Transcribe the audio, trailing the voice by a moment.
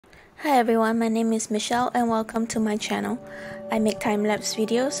Hi everyone, my name is Michelle and welcome to my channel. I make time-lapse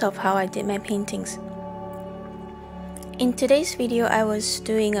videos of how I did my paintings. In today's video, I was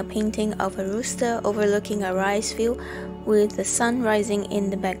doing a painting of a rooster overlooking a rice field with the sun rising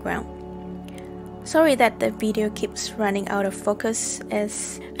in the background. Sorry that the video keeps running out of focus,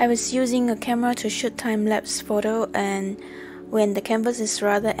 as I was using a camera to shoot time-lapse photo, and when the canvas is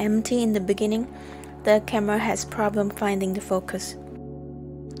rather empty in the beginning, the camera has problem finding the focus.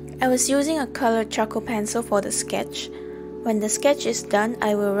 I was using a colored charcoal pencil for the sketch. When the sketch is done,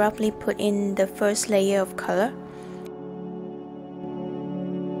 I will roughly put in the first layer of color.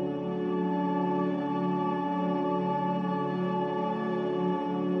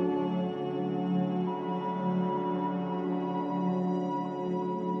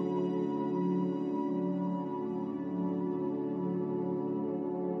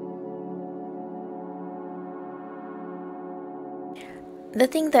 The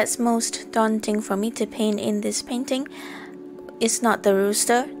thing that's most daunting for me to paint in this painting is not the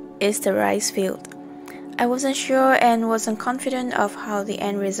rooster, it's the rice field. I wasn't sure and wasn't confident of how the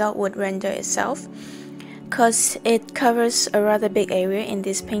end result would render itself, cause it covers a rather big area in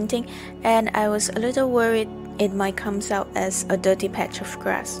this painting, and I was a little worried it might come out as a dirty patch of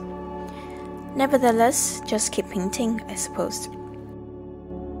grass. Nevertheless, just keep painting, I suppose.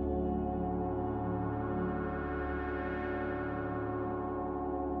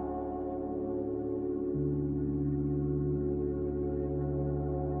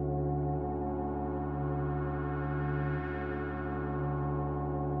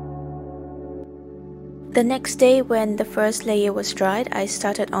 The next day, when the first layer was dried, I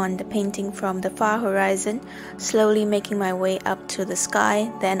started on the painting from the far horizon, slowly making my way up to the sky,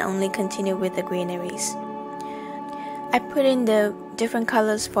 then only continue with the greeneries. I put in the different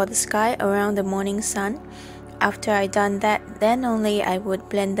colors for the sky around the morning sun. After I done that, then only I would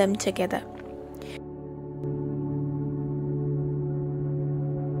blend them together.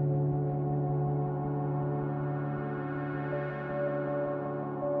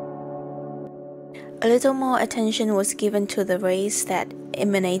 A little more attention was given to the rays that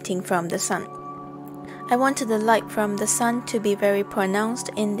emanating from the sun. I wanted the light from the sun to be very pronounced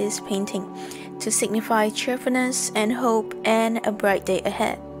in this painting, to signify cheerfulness and hope and a bright day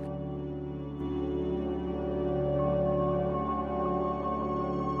ahead.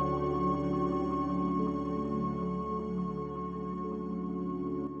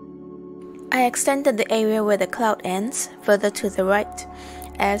 I extended the area where the cloud ends further to the right,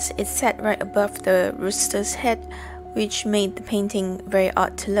 as it sat right above the rooster's head, which made the painting very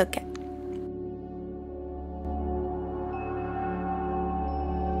odd to look at.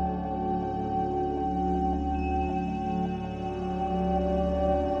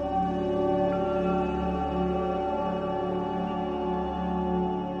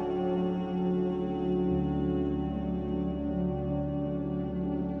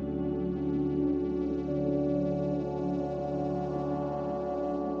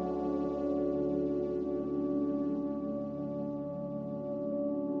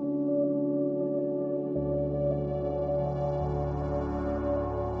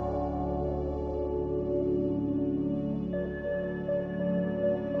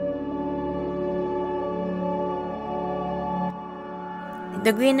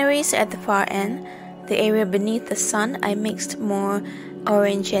 The greeneries at the far end, the area beneath the sun, I mixed more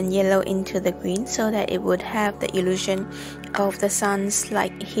orange and yellow into the green so that it would have the illusion of the sun's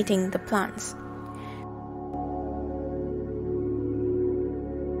light hitting the plants.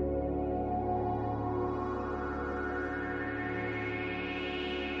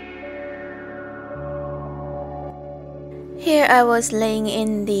 Here I was laying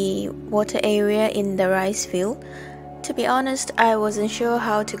in the water area in the rice field. To be honest, I wasn't sure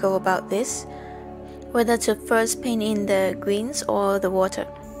how to go about this, whether to first paint in the greens or the water.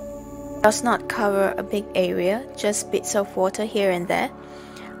 It does not cover a big area, just bits of water here and there.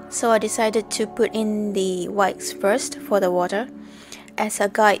 So I decided to put in the whites first for the water, as a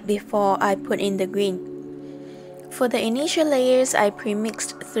guide before I put in the green. For the initial layers, I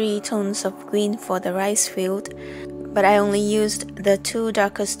pre-mixed 3 tones of green for the rice field, but I only used the 2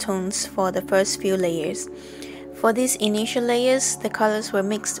 darkest tones for the first few layers. For these initial layers, the colors were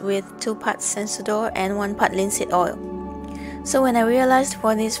mixed with 2 parts Sensador and 1 part linseed oil. So when I realized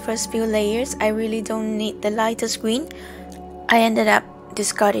for these first few layers I really don't need the lightest green, I ended up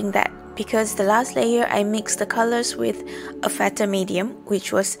discarding that, because the last layer I mixed the colors with a fatter medium,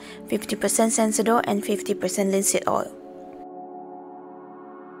 which was 50% Sensador and 50% linseed oil.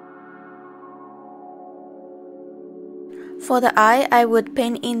 For the eye, I would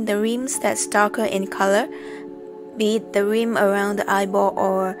paint in the rims that's darker in color, be it the rim around the eyeball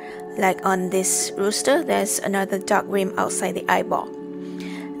or like on this rooster, there's another dark rim outside the eyeball.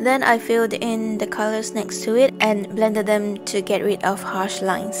 Then I filled in the colors next to it and blended them to get rid of harsh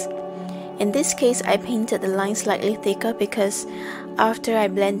lines. In this case, I painted the line slightly thicker because after I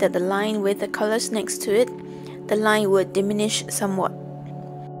blended the line with the colors next to it, the line would diminish somewhat.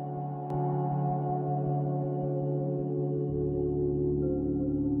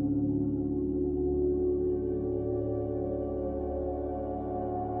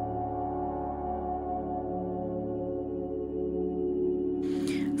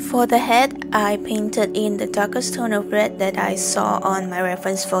 For the head, I painted in the darkest tone of red that I saw on my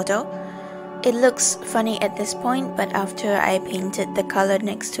reference photo. It looks funny at this point, but after I painted the color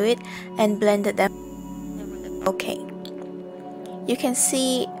next to it and blended them, okay. You can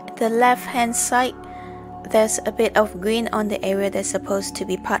see the left hand side, there's a bit of green on the area that's supposed to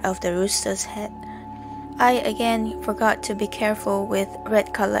be part of the rooster's head. I again forgot to be careful with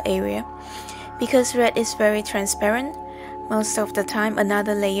red color area. Because red is very transparent, most of the time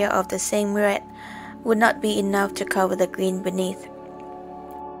another layer of the same red would not be enough to cover the green beneath.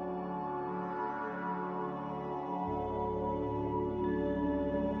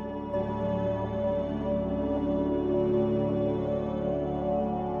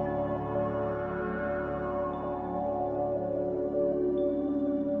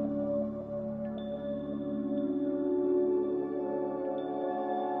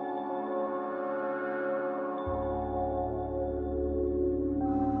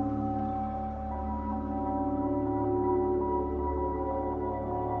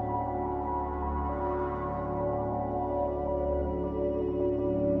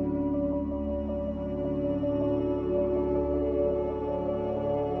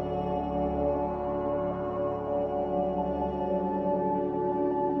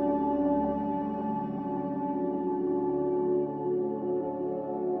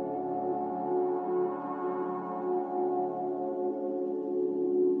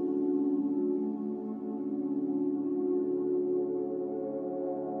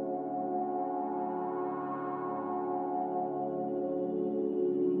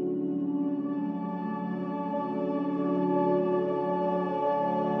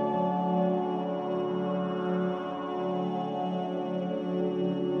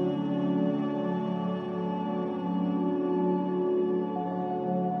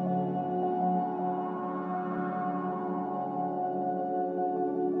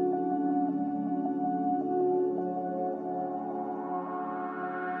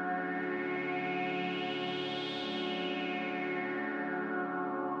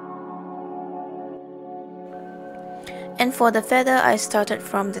 And for the feather, I started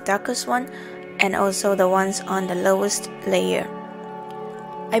from the darkest one and also the ones on the lowest layer.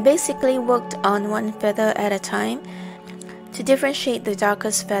 I basically worked on one feather at a time to differentiate the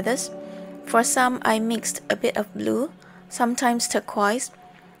darkest feathers. For some, I mixed a bit of blue, sometimes turquoise,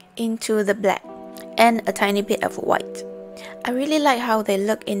 into the black and a tiny bit of white. I really like how they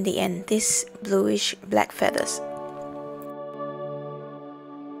look in the end, these bluish black feathers.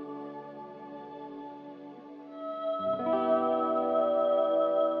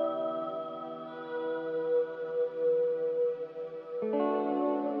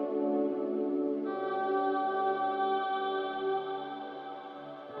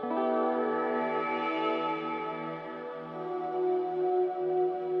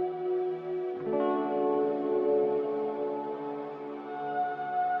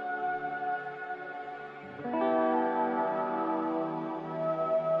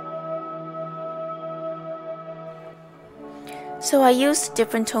 So I used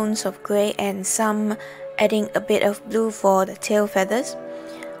different tones of grey and some adding a bit of blue for the tail feathers,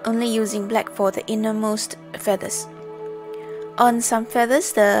 only using black for the innermost feathers. On some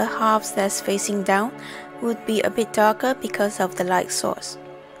feathers, the halves that's facing down would be a bit darker because of the light source.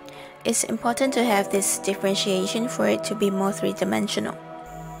 It's important to have this differentiation for it to be more three-dimensional.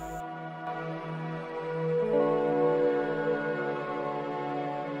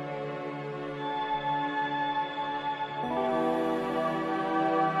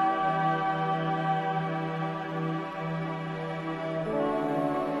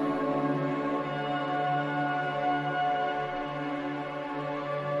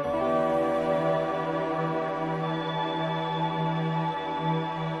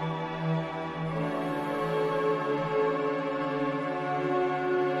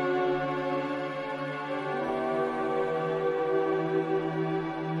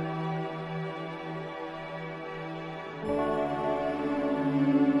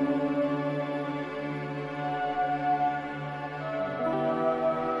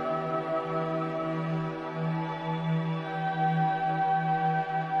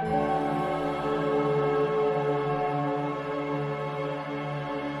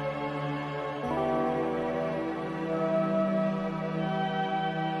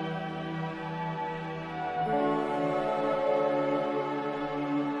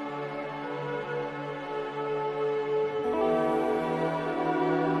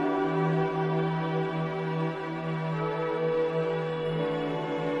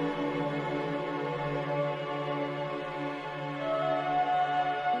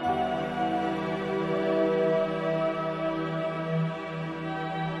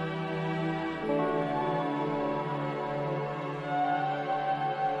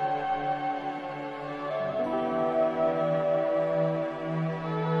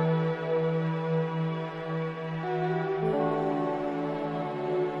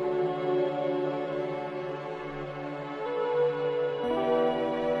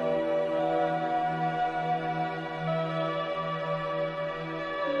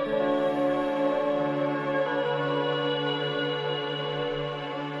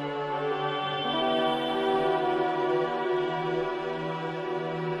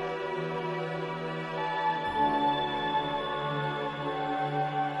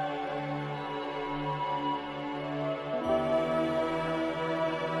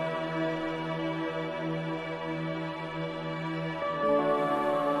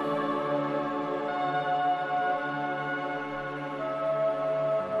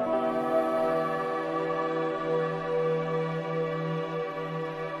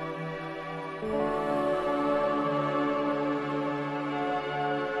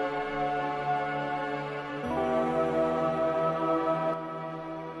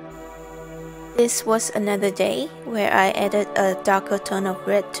 This was another day where I added a darker tone of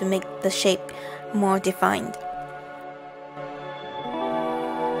red to make the shape more defined.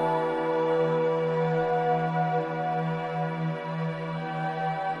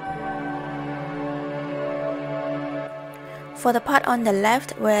 For the part on the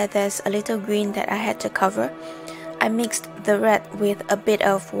left where there's a little green that I had to cover, I mixed the red with a bit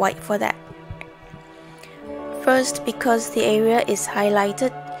of white for that. First, because the area is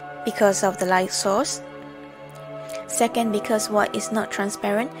highlighted because of the light source. Second, because white is not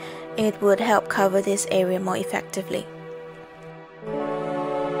transparent, it would help cover this area more effectively.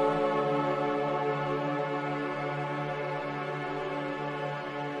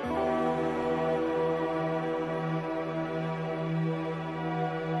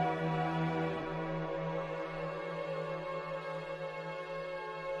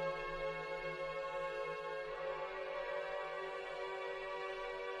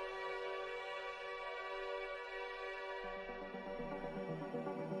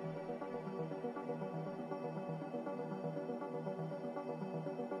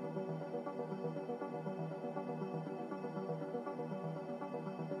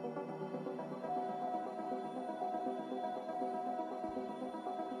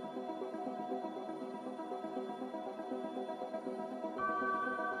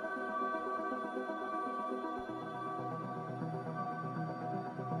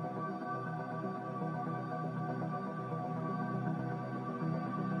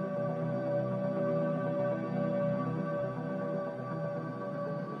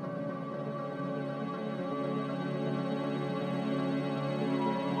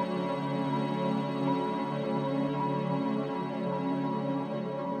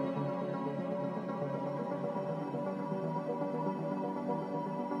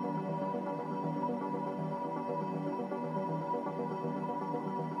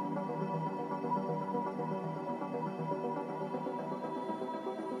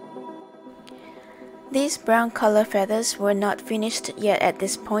 These brown color feathers were not finished yet at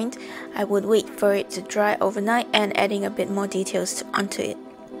this point. I would wait for it to dry overnight and adding a bit more details onto it.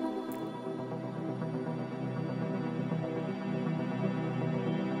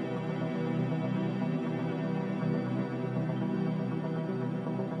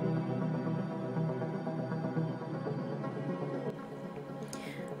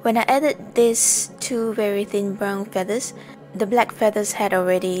 When I added these two very thin brown feathers, the black feathers had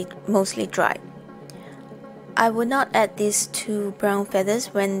already mostly dried. I would not add these two brown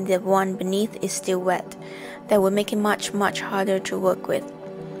feathers when the one beneath is still wet. That would make it much harder to work with.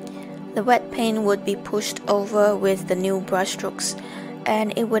 The wet paint would be pushed over with the new brush strokes,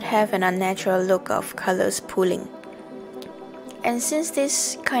 and it would have an unnatural look of colors pooling. And since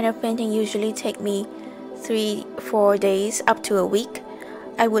this kind of painting usually take me 3-4 days up to a week,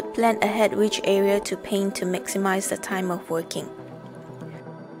 I would plan ahead which area to paint to maximize the time of working.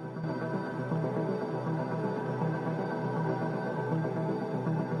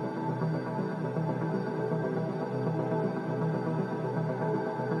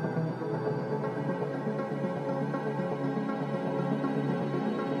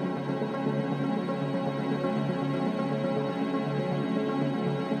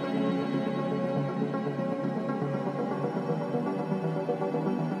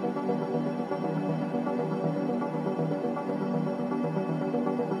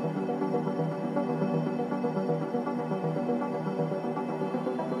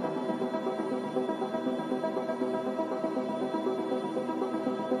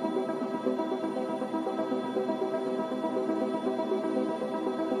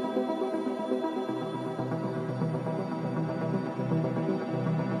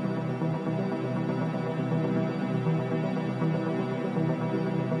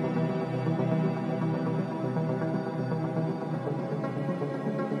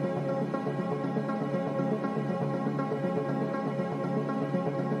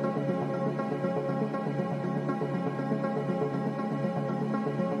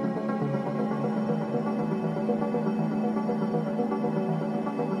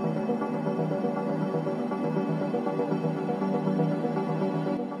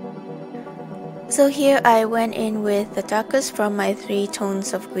 So here I went in with the darkest from my 3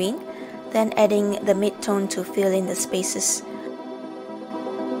 tones of green, then adding the mid-tone to fill in the spaces.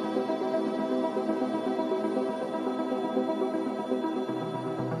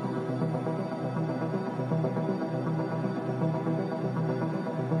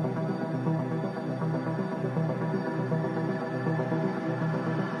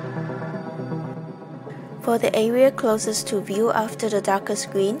 For the area closest to view after the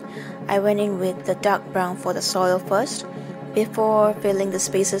darkest green, I went in with the dark brown for the soil first, before filling the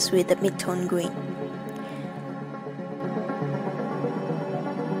spaces with the mid-tone green.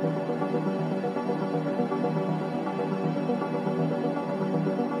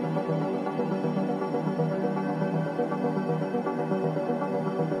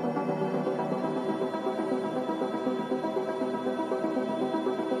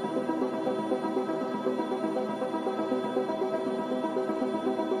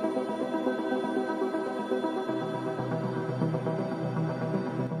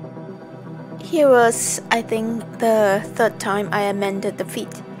 Here was, I think, the third time I amended the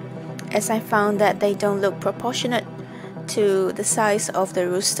feet, as I found that they don't look proportionate to the size of the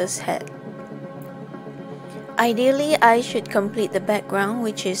rooster's head. Ideally, I should complete the background,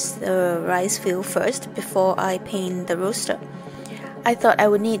 which is the rice field, first before I paint the rooster. I thought I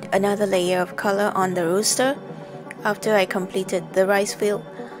would need another layer of color on the rooster after I completed the rice field,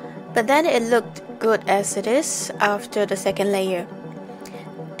 but then it looked good as it is after the second layer,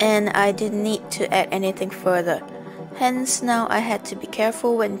 and I didn't need to add anything further. Hence, now I had to be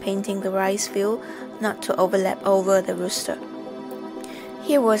careful when painting the rice field not to overlap over the rooster.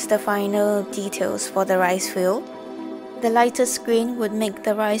 Here was the final details for the rice field. The lightest green would make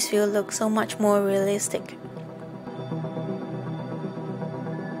the rice field look so much more realistic.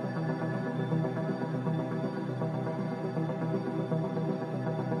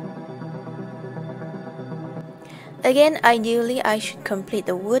 Again, ideally I should complete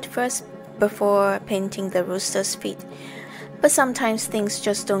the wood first before painting the rooster's feet, but sometimes things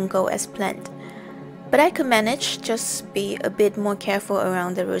just don't go as planned. But I could manage, just be a bit more careful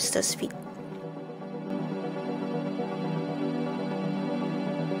around the rooster's feet.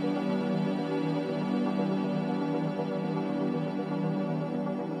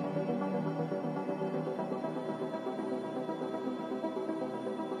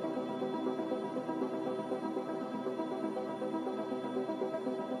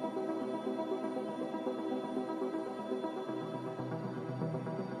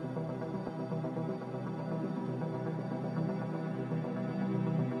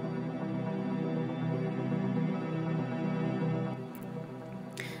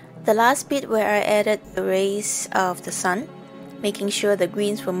 The last bit where I added the rays of the sun, making sure the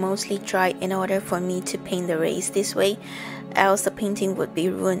greens were mostly dry in order for me to paint the rays this way, else the painting would be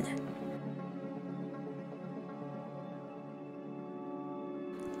ruined.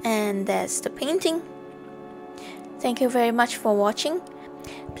 And that's the painting. Thank you very much for watching.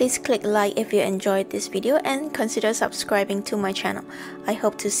 Please click like if you enjoyed this video and consider subscribing to my channel. I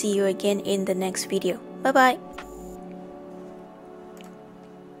hope to see you again in the next video. Bye bye.